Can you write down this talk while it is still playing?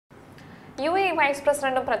UAE vice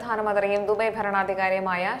പ്രസിഡന്റും പ്രധാനമന്ത്രിയും Dubai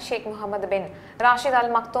ഭരണാധികാരിയുമായ Sheikh Muhammad bin Rashid Al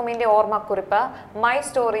മക്തൂമിന്റെ ഓർമ്മക്കുറിപ്പ് my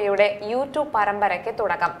സ്റ്റോറിയുടെ YouTube പരമ്പരയ്ക്ക്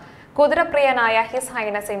തുടക്കം. കുതിരപ്രിയനായ ഹിസ്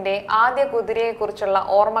ഹൈനസിന്റെ ആദ്യ കുതിരയെക്കുറിച്ചുള്ള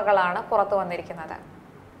ഓർമ്മകളാണ് പുറത്തു വന്നിരിക്കുന്നത്.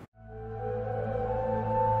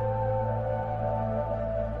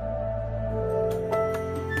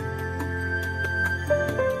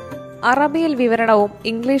 അറബിയിൽ വിവരണവും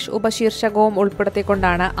ഇംഗ്ലീഷ് ഉപശീർഷകവും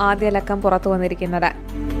ഉൾപ്പെടുത്തിക്കൊണ്ടാണ് ആദ്യ ലക്കം പുറത്തു വന്നിരിക്കുന്നത്.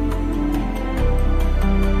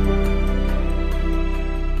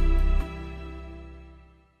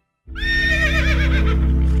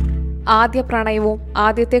 ആദ്യ പ്രണയവും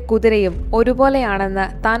ആദ്യത്തെ കുതിരയും ഒരുപോലെയാണെന്ന്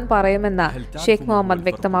താൻ പറയുമെന്ന് ഷെയ്ഖ് മുഹമ്മദ്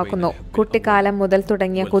വ്യക്തമാക്കുന്നു. കുട്ടിക്കാലം മുതൽ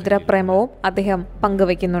തുടങ്ങിയ കുതിരപ്രേമവും അദ്ദേഹം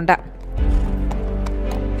പങ്കുവയ്ക്കുന്നുണ്ട്.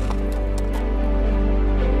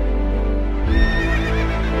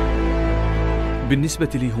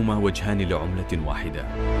 بالنسبة لي هما وجهان لعملة واحدة.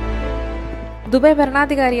 Dubai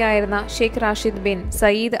ഭരണാധികാരിയായിരുന്ന Sheikh Rashid bin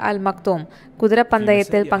Sayyid Al Maktoum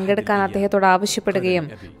കുതിരപ്പന്തയത്തിൽ പങ്കെടുക്കാൻ അദ്ദേഹത്തോട് ആവശ്യപ്പെടുകയും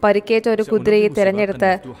പരിക്കേറ്റ ഒരു കുതിരയെ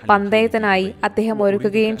തിരഞ്ഞെടുത്ത് പന്തയത്തിനായി അദ്ദേഹം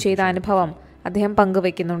ഒരുക്കുകയും ചെയ്ത അനുഭവം അദ്ദേഹം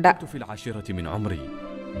പങ്കുവയ്ക്കുന്നുണ്ട്.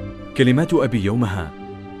 كلمات أبي يومها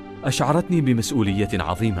أشعرتني بمسؤولية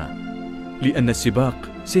عظيمة لأن السباق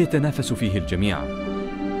سيتنافس فيه الجميع.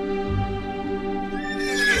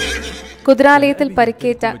 കുതിരാലയത്തിൽ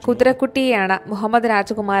പരിക്കേറ്റ കുതിരക്കുട്ടിയെയാണ് മുഹമ്മദ്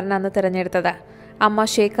രാജകുമാരൻ അന്ന് തിരഞ്ഞെടുത്തത്. അമ്മ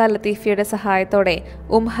ഷെയ്ഖ ലത്തീഫിയുടെ സഹായത്തോടെ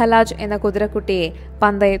ഹലാജ് എന്ന കുതിരക്കുട്ടിയെ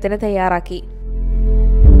പന്തയത്തിന് തയ്യാറാക്കി.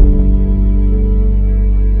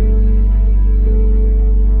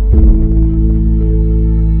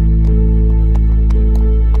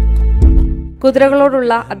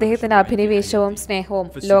 കുതിരകളോടുള്ള അദ്ദേഹത്തിന്റെ അഭിനിവേശവും സ്നേഹവും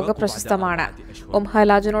ലോകപ്രശസ്തമാണ്.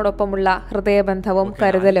 ഹലാജിനോടൊപ്പമുള്ള ഹൃദയബന്ധവും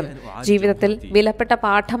കരുതലും ജീവിതത്തിൽ വിലപ്പെട്ട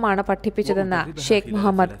പാഠമാണ് പഠിപ്പിച്ചതെന്ന് ഷെയ്ഖ്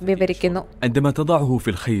മുഹമ്മദ് വിവരിക്കുന്നു. عندما تضعه في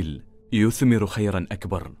الخيل يثمر خيرا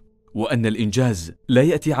أكبر وأن الإنجاز لا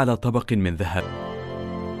يأتي على طبق من ذهب.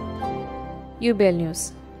 UBL news,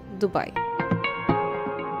 Dubai.